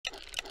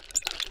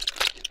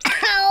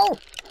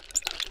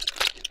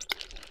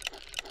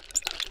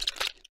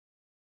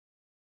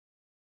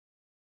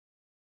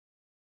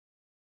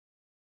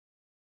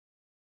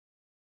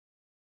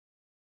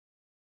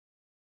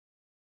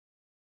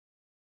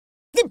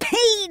The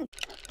pain!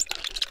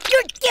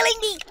 You're killing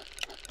me!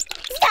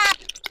 Stop!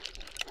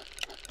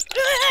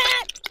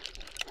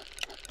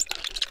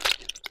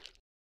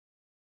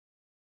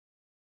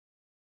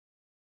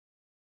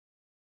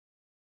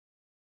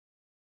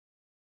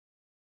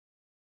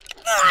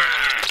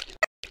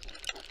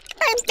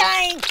 I'm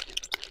dying!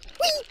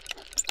 Whee!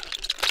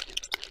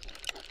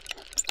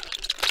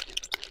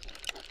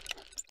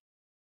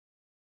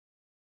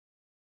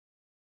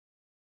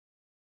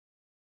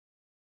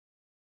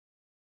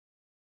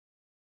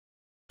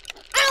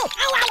 Ow!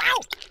 Ow! Ow! Ow!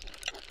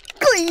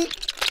 Glee!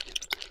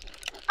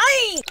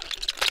 Aye!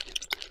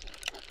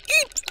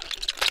 Eep!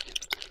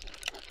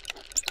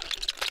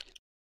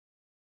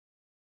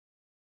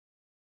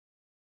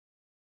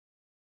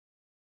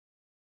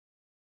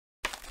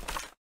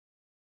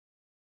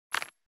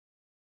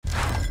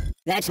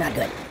 That's not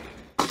good.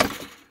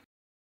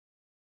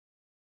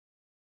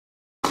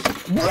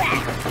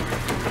 Blah!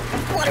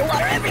 Water,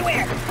 water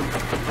everywhere!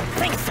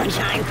 Thanks,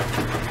 sunshine.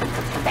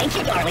 Thank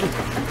you, darling.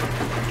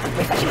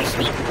 Refreshing my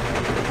sleep.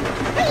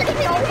 Hey, look at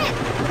me all wet!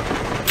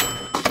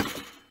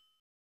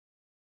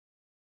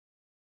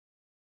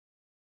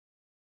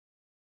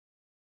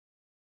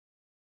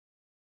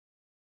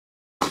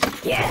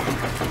 Yeah.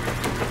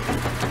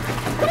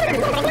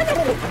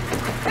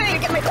 Hey, you're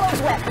getting my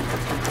clothes wet.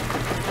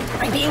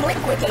 I'm being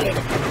liquidated.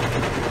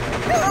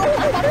 Oh,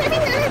 I water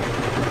everywhere.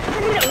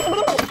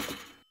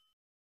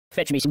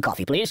 Fetch me some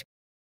coffee, please.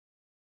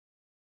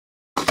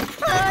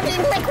 I'm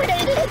being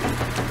liquidated.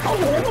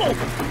 Oh,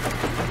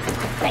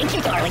 thank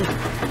you, darling.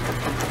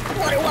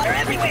 Water, water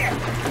everywhere.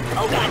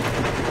 Oh, God.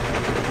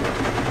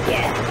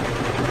 Yeah.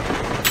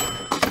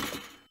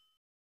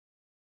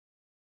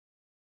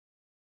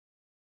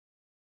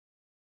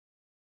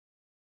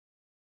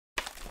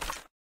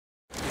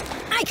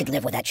 I could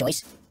live with that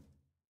choice.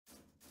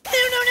 No,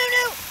 no, no,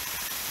 no!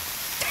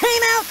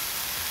 Time out!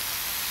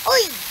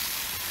 Oi!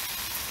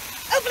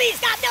 Oh, please,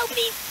 stop! No,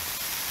 please!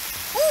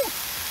 Ooh.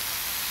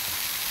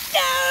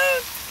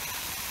 No!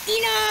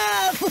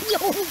 Enough!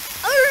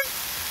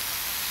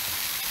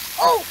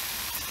 Oh!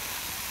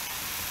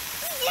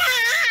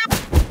 Yeah!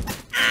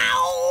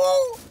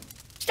 Ow!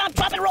 Stop,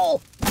 drop, and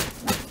roll!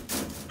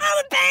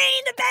 Oh, the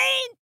pain! The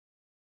pain!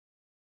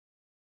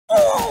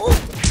 Oh!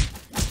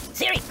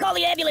 Siri, call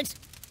the ambulance!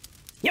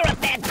 You're a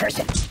bad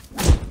person!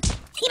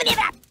 Even give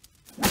up!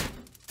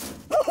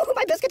 Oh,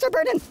 my biscuits are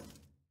burning!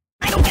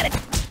 I don't get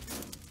it!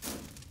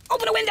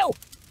 Open a window!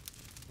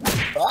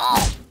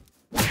 Oh!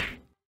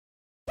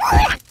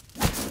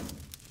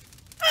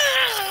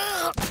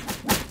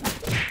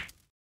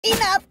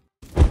 Enough!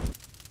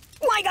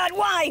 My God,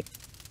 why?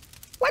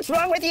 What's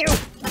wrong with you?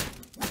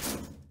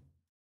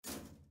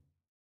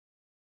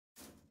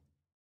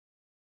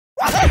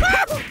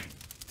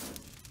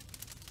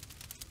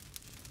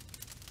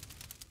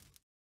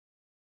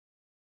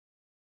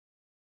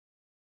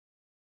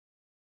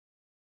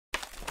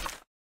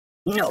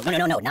 No, no, no,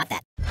 no, no, not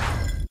that.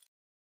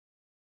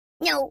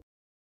 No.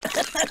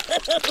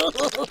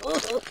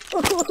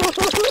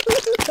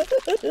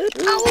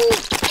 Oh!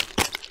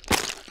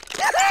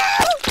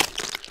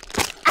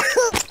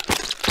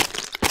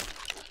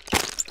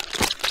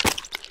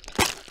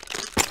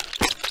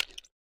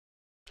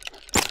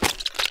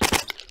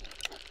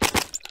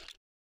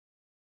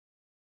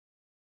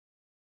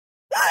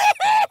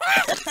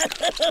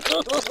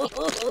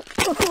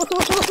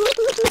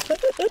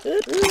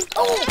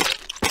 Oh!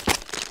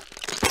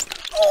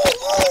 Oh,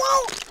 oh,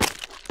 oh!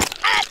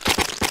 Ah!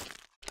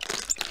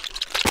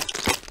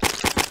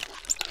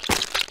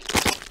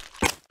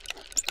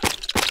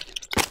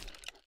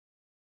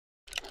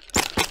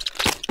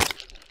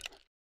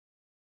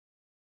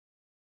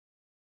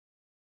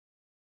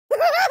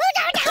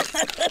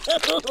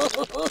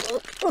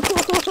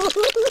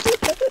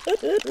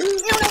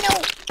 No, no, no!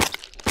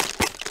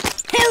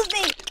 Help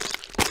me!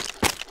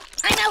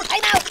 I'm out,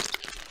 I'm out!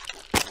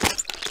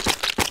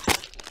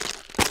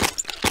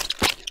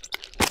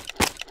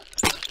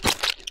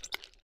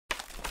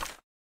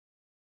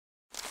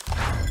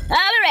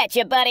 Holler at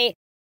you, buddy.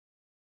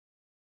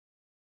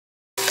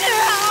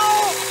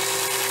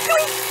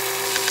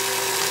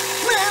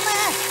 Mama!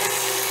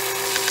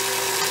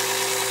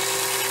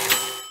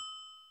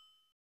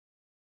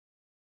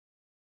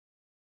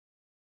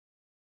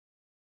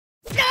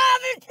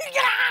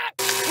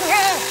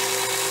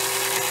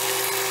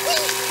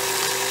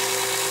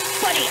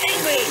 Buddy,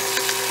 angry!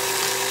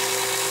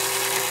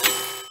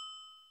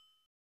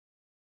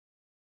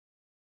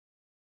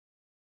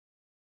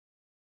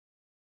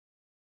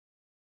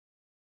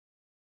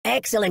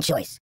 Excellent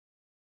choice.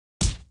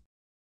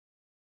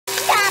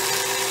 Stop!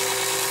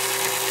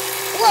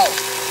 Whoa!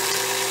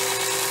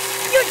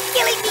 You're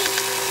killing me!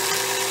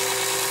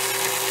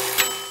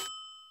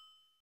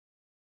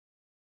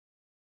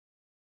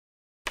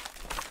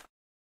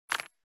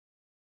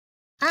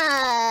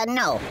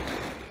 No.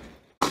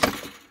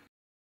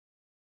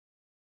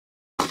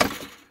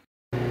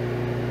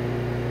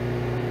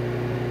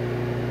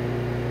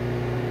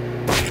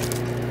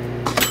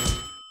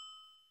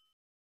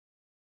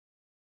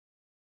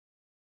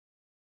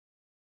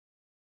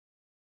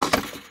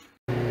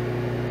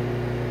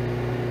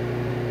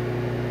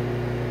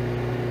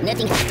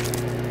 Nothing.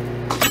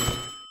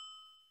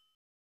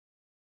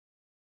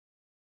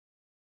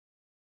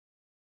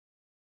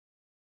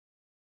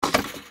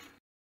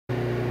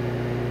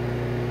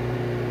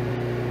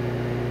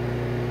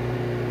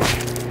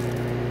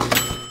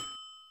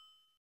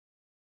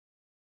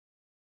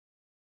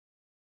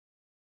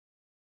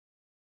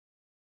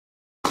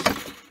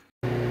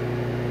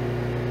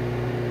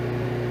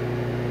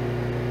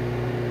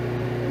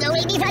 No,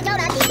 mi fa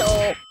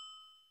choratito.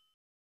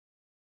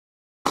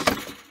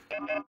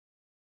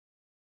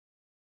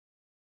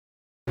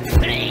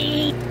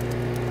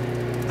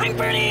 I'm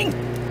burning!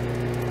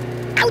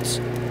 Ouch!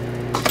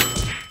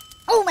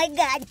 Oh my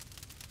god!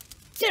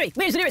 Siri,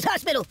 where's the nearest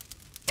hospital?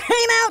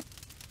 Time out!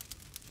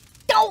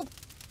 Go!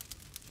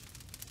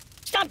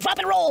 Stop, drop,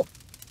 and roll!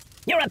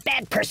 You're a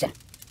bad person.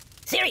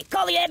 Siri,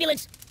 call the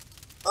ambulance.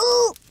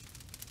 Ooh!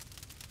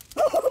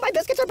 Oh, my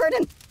biscuits are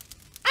burning.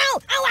 Ow!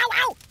 Ow, ow,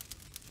 ow!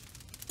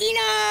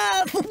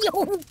 Enough!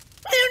 No, no,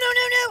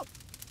 no, no!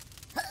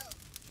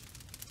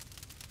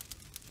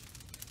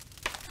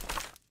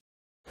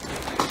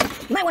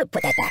 Might want to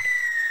put that back.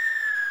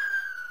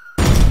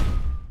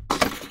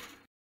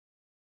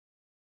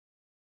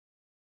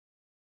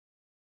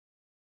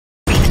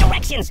 Read the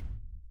directions!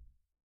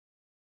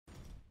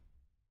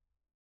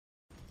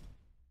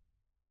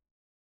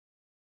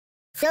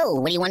 So,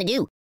 what do you want to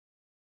do?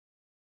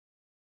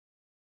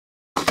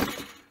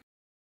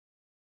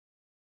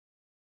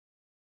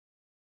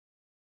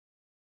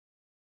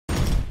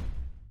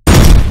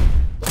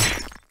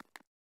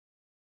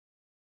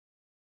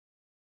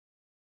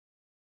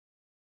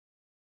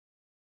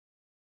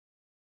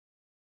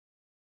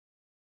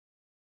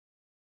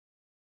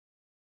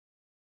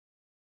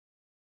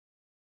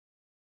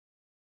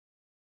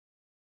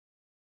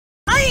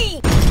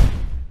 Hey!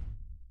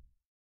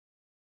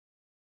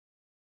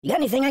 You got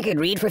anything I could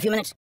read for a few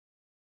minutes?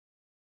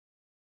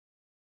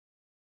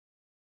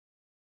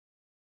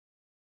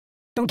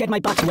 Don't get my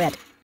box wet.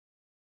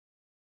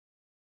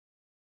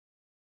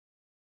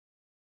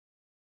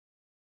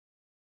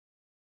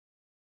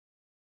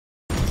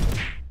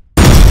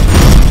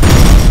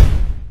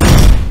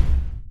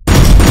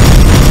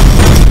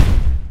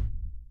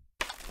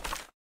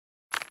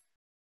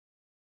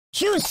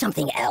 Choose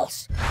something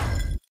else.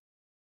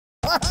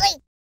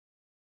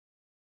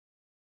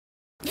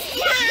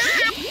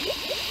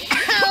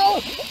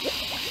 Ow!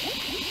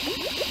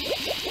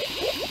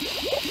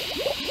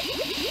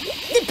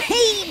 The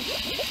pain!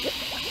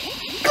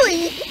 Oi!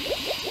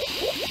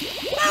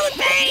 Oh, the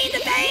pain! The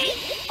pain!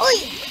 Oi!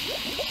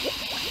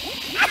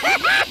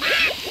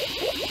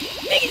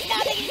 Make it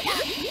stop! Make it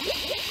stop!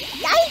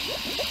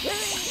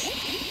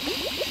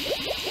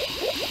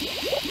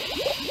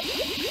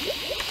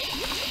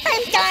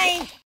 I'm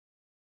dying!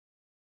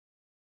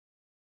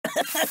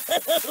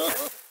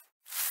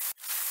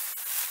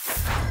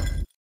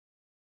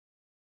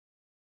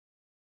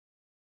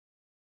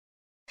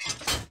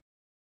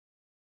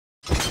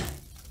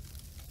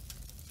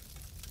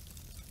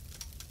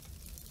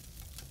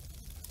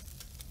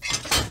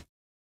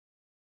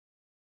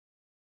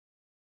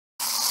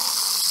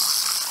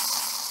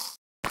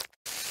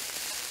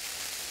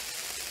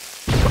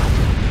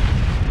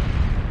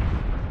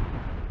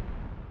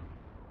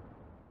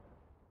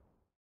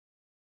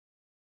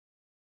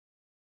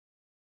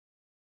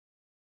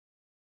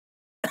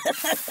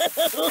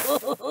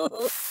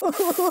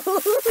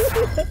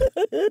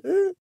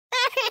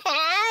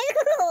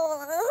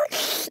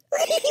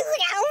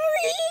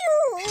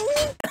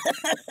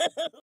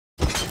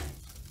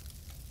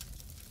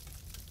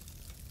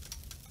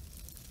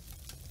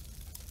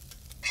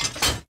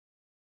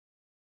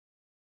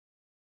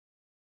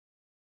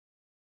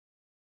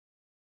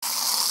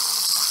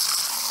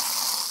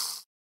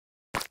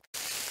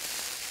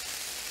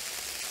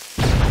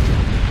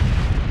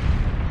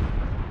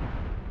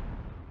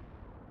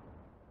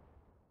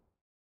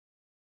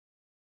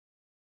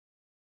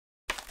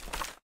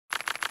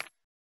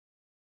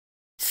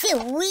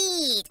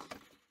 Sweet!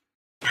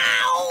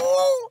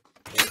 Ow!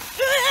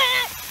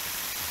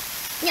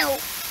 No.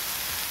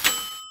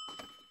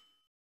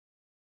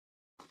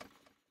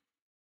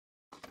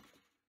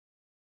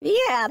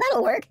 Yeah,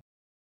 that'll work.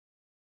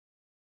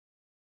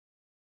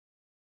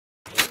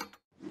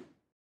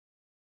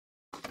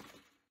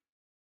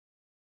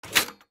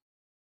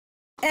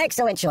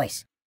 Excellent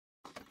choice.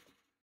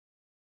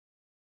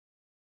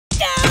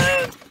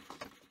 Don't!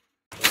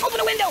 Open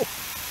the window!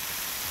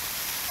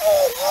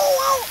 Oh, oh,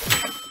 oh!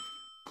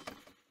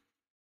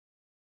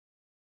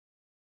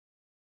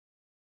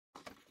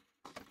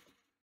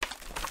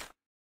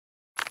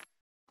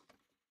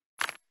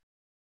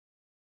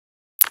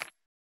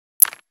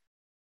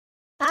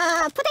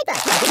 Put it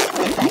back.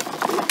 Put it back.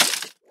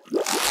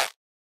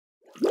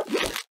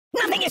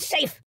 Nothing is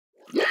safe.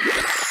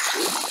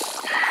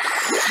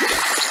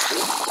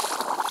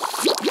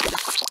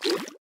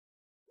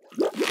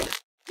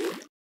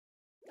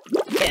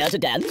 Here's a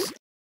dance.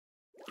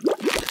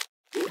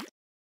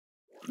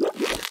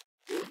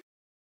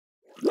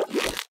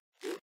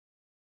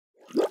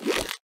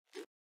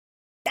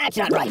 That's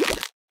not right.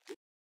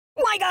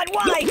 My God,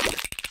 why?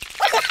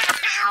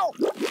 Ow!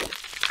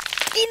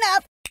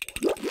 Enough!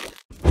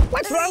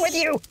 What's wrong with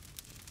you?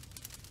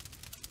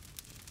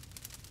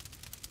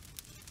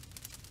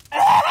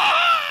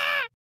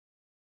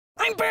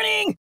 I'm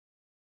burning!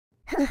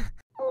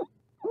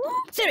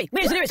 Siri,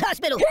 where's the nearest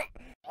hospital?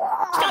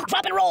 Stop,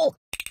 drop, and roll!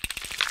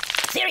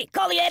 Siri,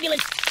 call the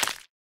ambulance!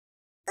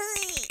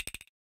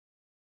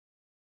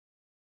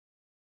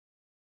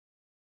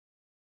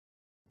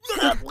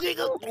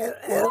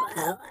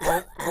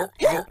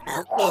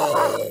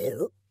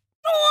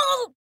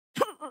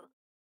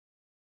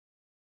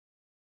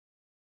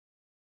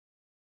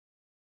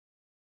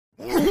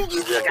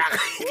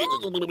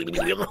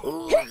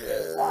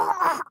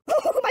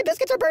 My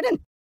biscuits are burning!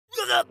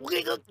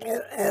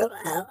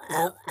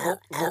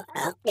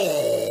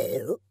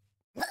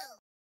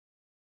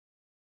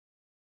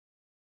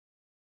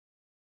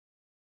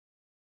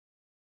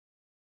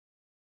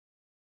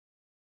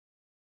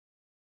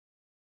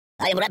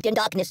 I am wrapped in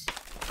darkness.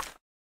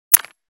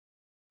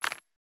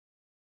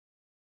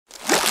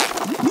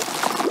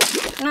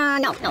 No,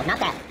 not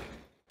that.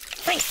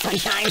 Thanks,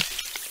 sunshine.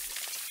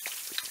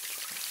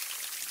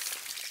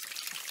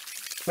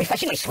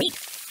 Refreshingly sweet.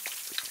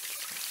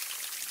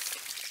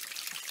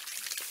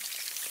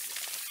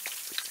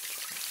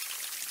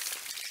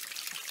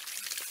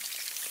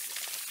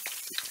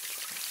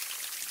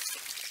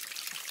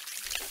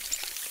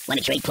 Want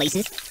to trade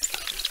places?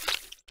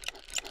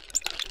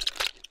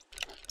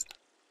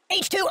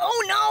 H2,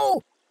 oh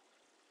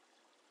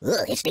no!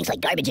 Ugh, it stinks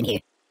like garbage in here.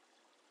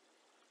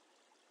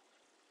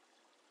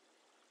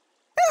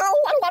 Oh,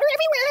 water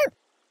everywhere!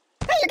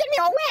 Hey, you're getting me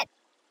all wet!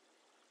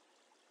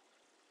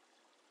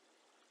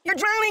 You're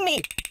drowning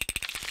me!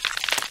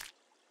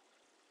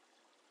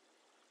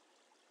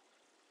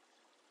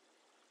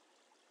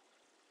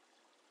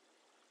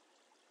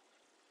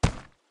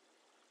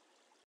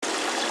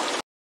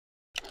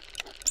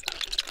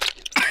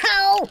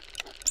 Ow!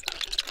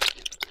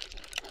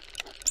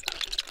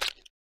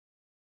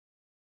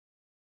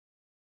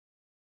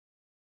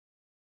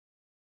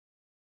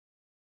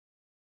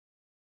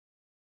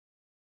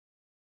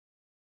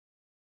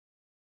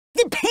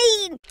 The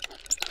pain!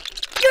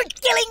 You're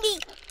killing me!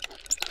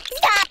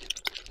 Stop!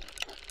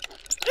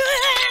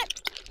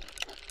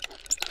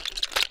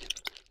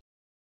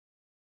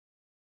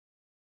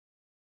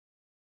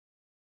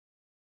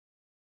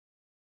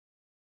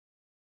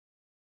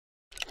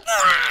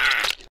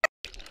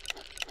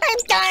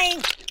 I'm dying!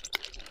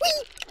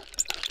 Whee!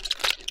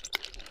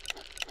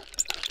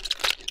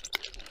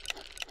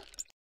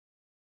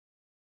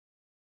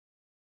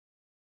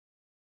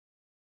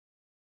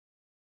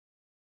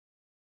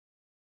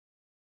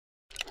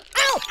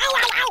 Ow! Ow!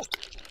 Ow! Ow!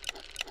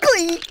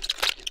 Glee!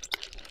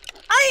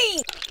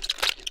 Aye!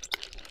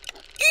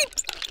 Eep!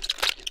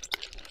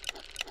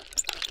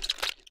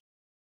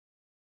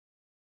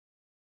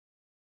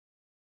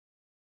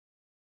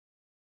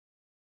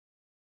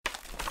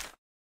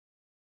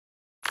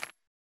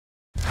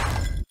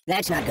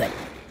 That's not good.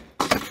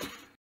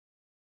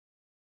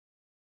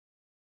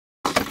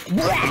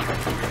 Blah!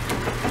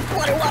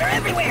 Water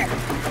everywhere!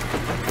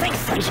 Thanks,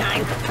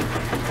 sunshine.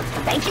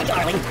 Thank you,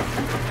 darling.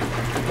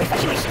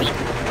 Refreshingly sweet.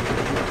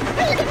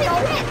 Hey, you're getting me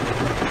all wet!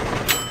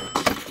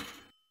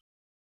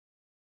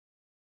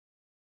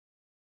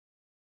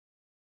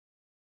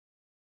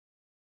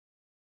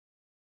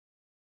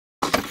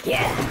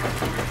 Yeah.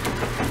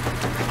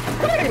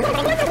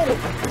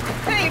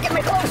 Hey, you're getting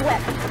my clothes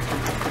wet.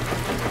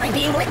 I'm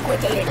being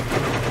liquidated.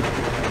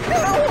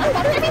 Oh,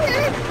 water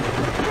everywhere.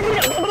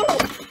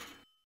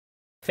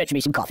 Fetch me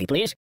some coffee,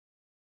 please.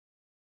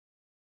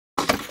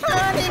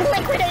 I'm being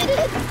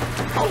liquidated.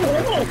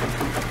 Oh.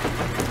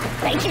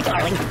 Thank you,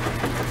 darling.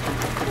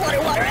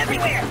 Water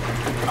everywhere.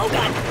 Oh,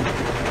 God.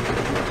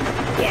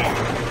 Yeah.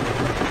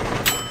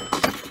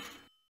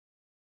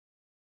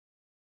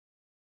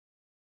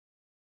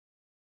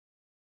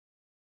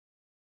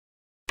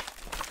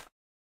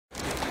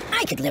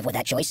 I could live with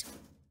that choice.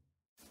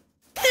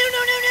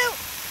 No!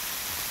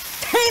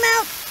 Time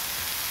out!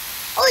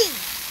 Oi!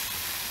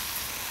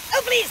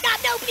 Oh, please, stop!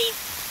 No, please!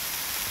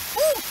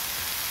 Ooh.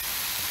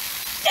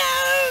 No!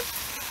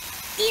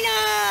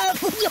 Enough!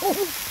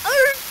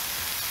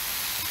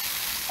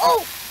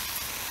 Oh!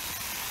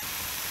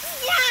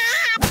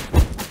 Yeah!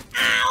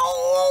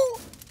 Ow!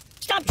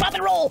 Stop, drop,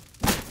 and roll!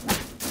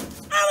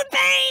 Oh,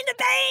 the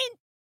pain!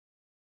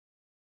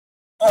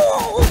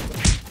 Oh!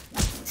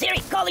 Siri,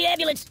 call the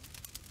ambulance!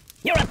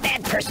 You're a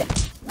bad person!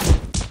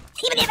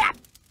 Even if that!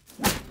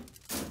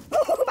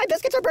 Oh, my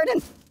biscuits are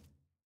burning!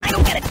 I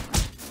don't get it!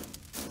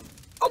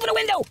 Open a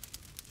window!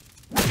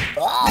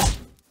 Oh!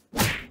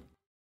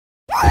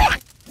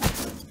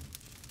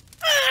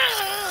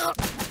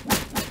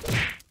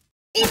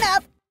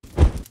 Enough!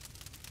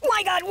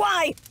 My God,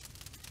 why?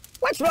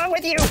 What's wrong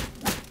with you?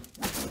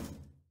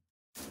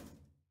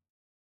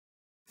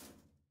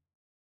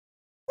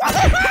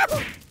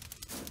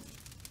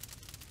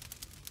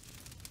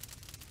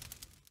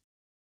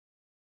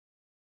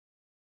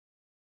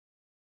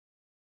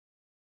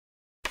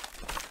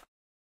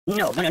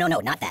 No,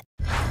 not that.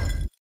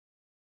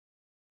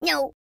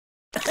 No.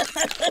 No,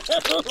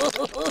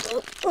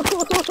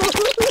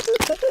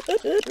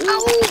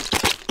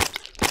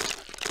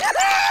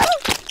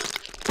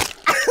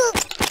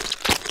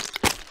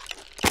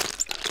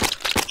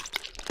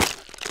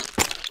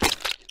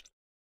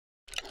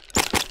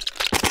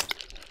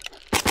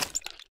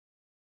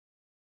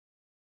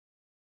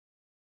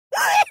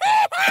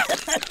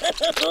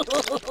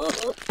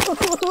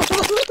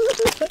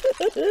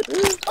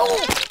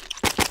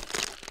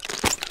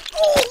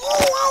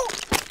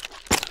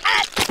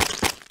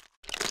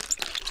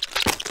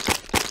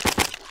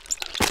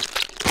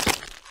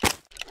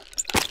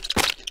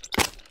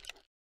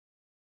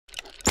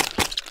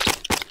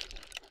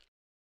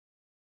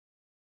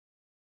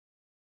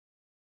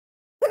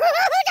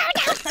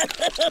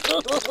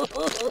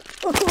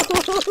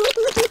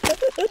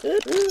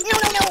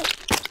 no, no!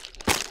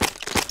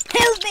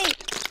 Help me!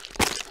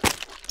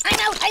 I'm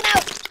out, I'm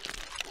out!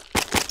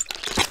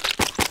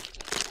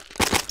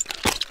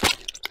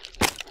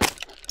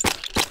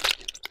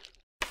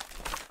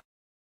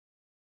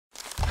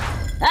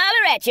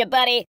 Holler at you,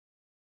 buddy!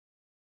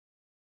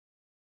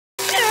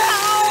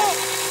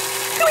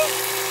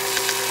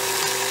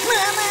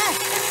 Mama!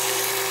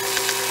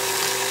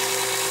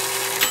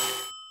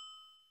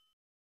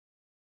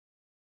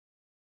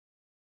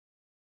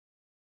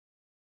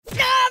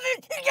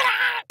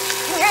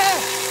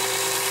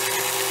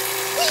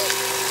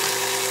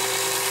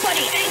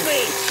 Buddy,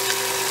 angry!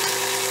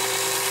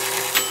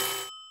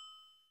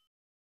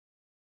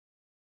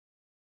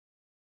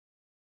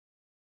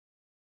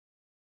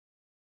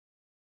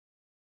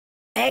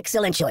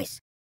 Excellent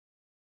choice.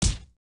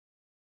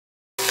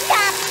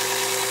 Stop!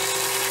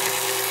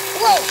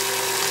 Whoa!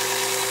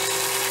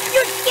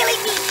 You're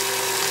killing me!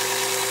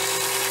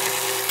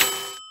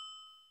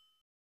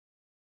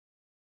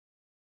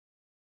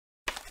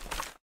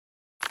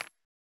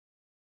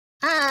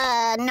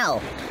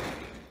 No.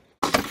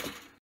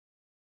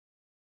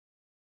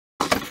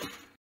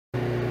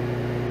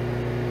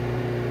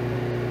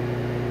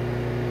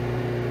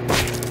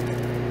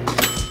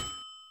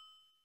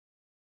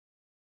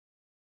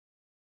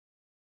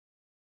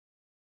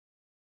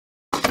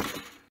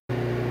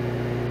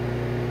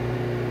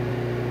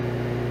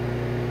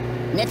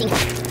 Nothing.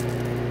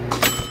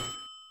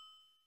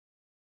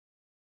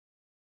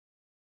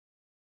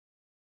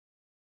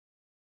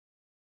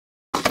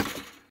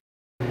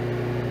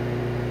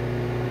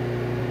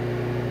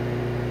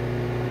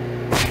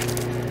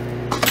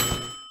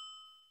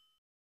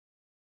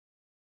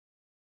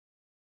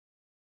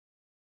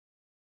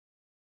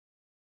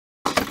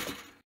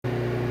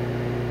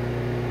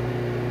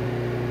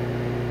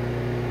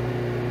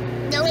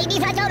 No, hindi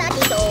sa na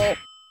dito.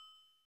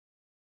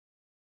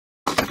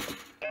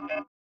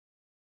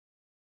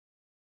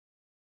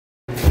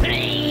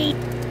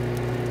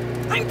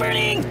 I'm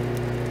burning!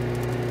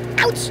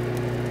 Ouch!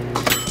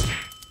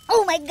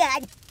 Oh my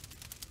god!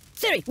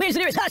 Siri, where's the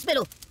nearest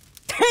hospital?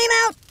 Time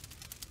out!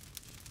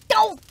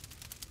 Don't!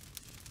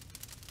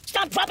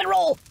 Stop, drop, and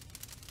roll!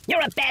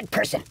 You're a bad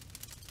person.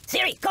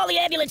 Siri, call the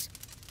ambulance.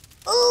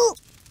 Ooh!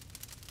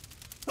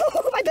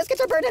 Oh, my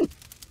biscuits are burning.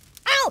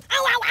 Ow!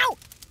 Ow, ow, ow!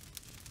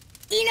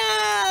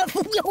 Enough!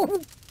 No, no,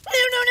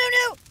 no,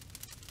 no!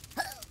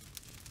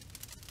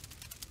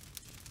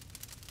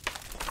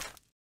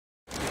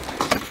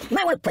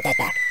 Might want to put that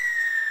back.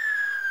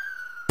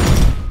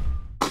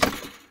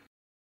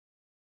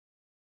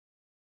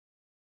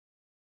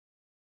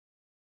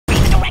 Read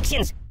the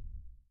directions!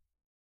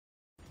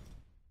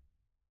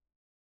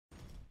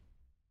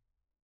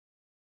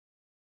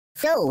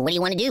 So, what do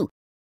you want to do?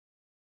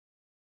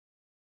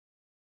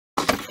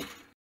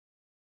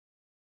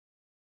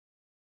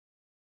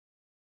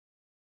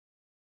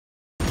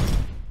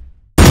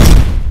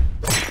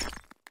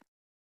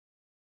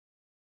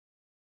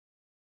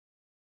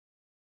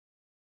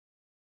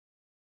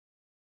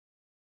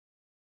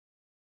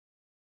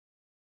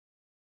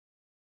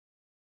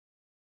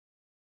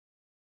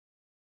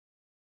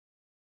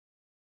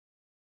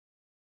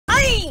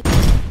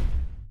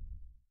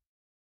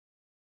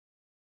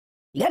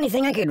 You got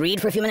anything I could read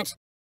for a few minutes?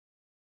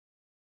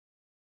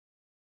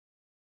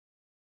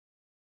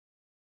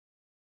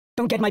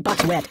 Don't get my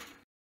box wet.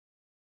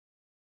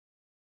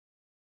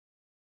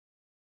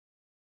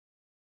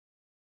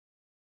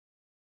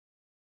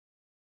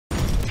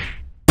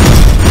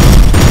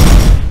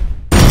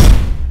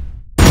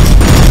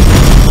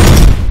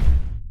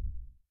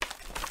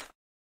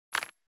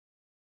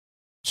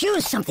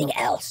 Choose something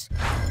else.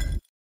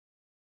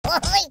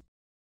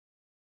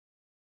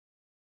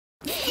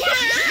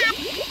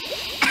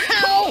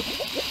 Ow!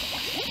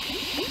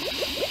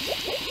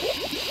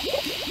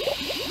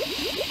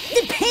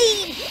 The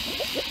pain!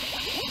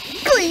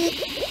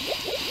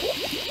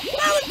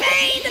 Oh, the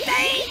pain! The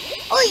pain!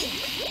 Oi!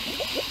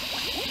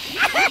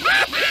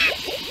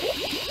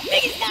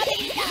 Make it stop!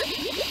 Make it stop!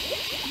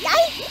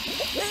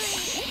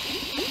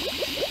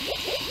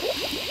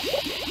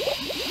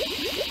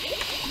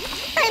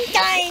 I'm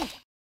dying!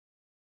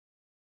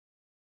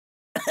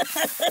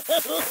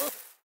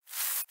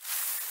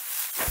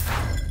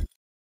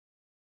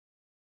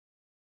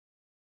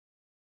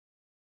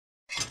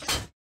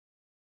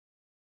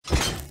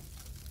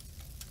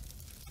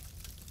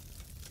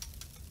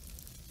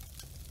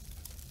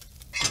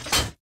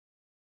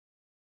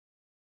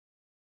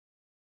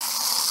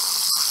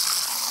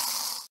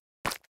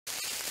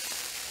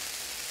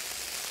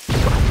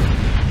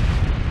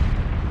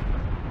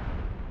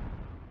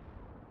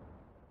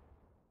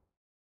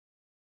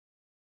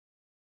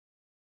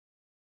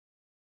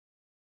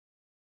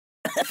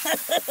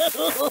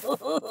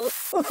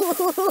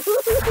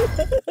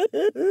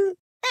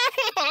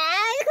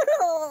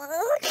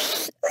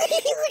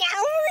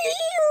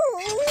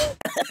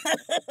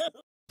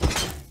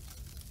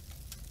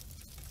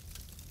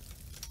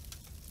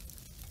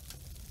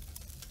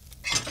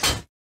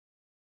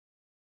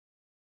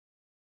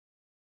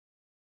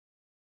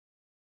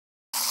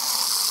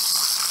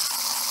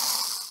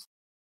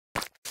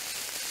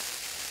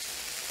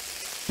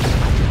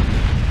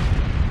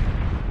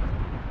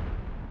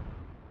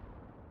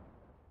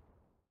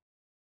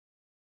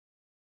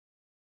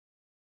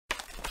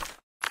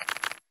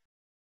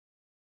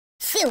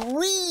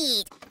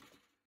 Sweet!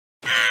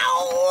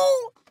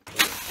 Ow!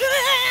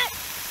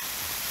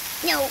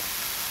 No.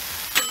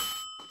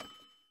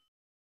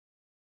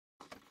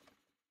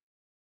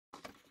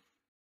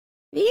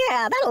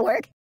 Yeah, that'll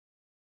work.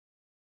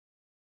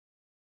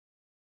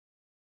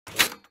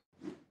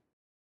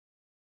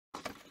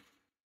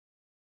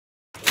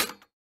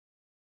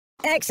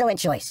 Excellent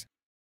choice.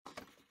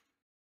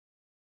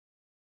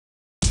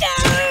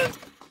 Ah!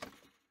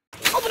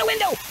 Open a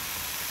window!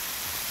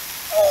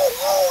 Oh, oh,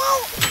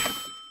 oh!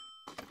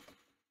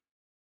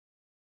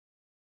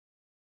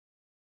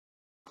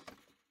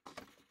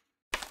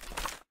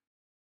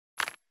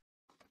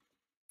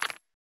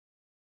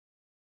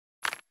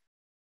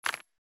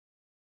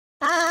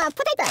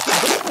 Put it back.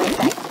 Put it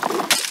back.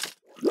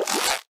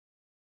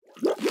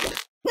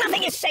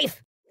 Nothing is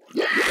safe.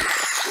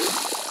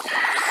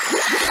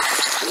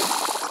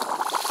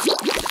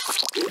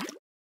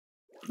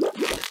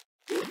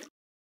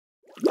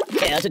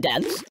 Here's a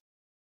dance.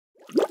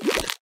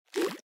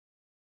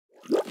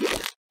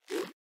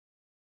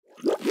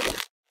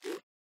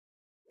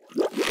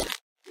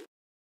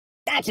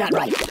 That's not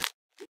right.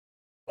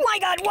 My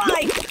God,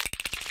 why?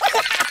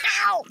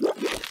 Ow!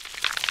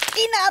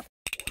 Enough!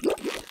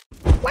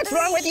 What's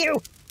wrong with you?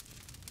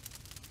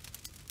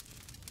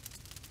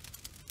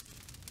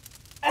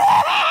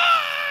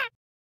 I'm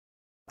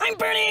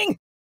burning!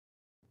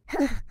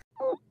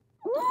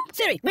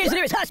 Siri, where's the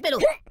nearest hospital?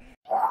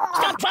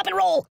 Stop, drop, and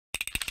roll!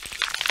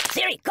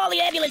 Siri, call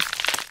the ambulance!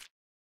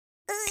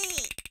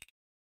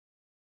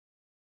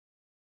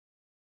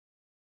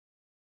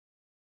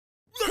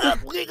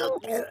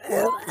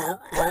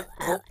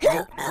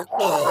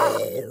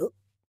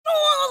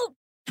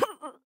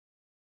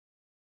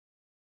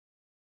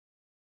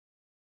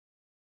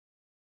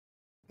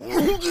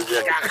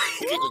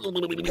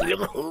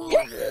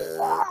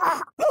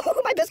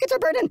 My biscuits are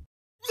burning!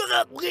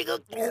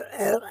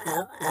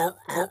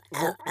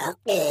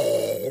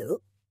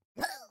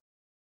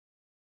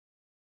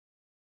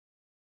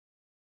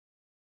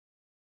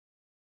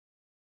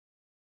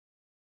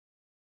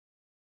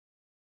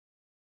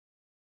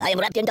 I am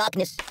wrapped in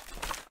darkness.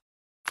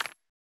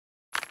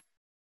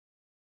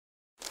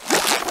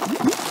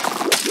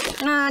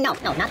 No,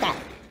 not that.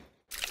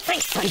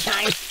 Thanks,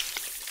 sunshine.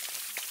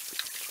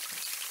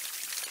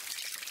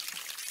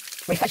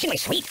 Refreshingly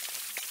sweet.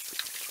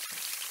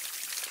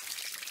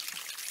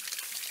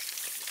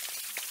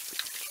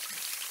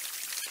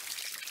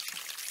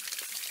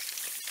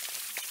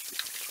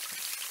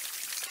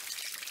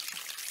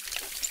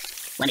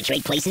 Want to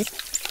trade places?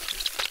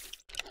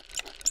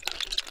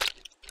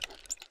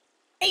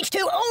 H2,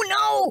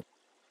 oh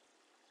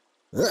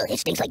no! Ugh, it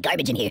stinks like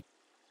garbage in here.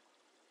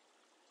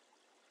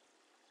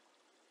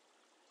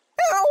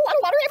 Oh,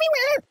 water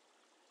everywhere!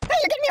 Hey,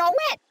 you're getting me all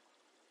wet!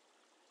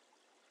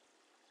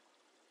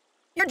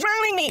 You're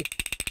drowning me!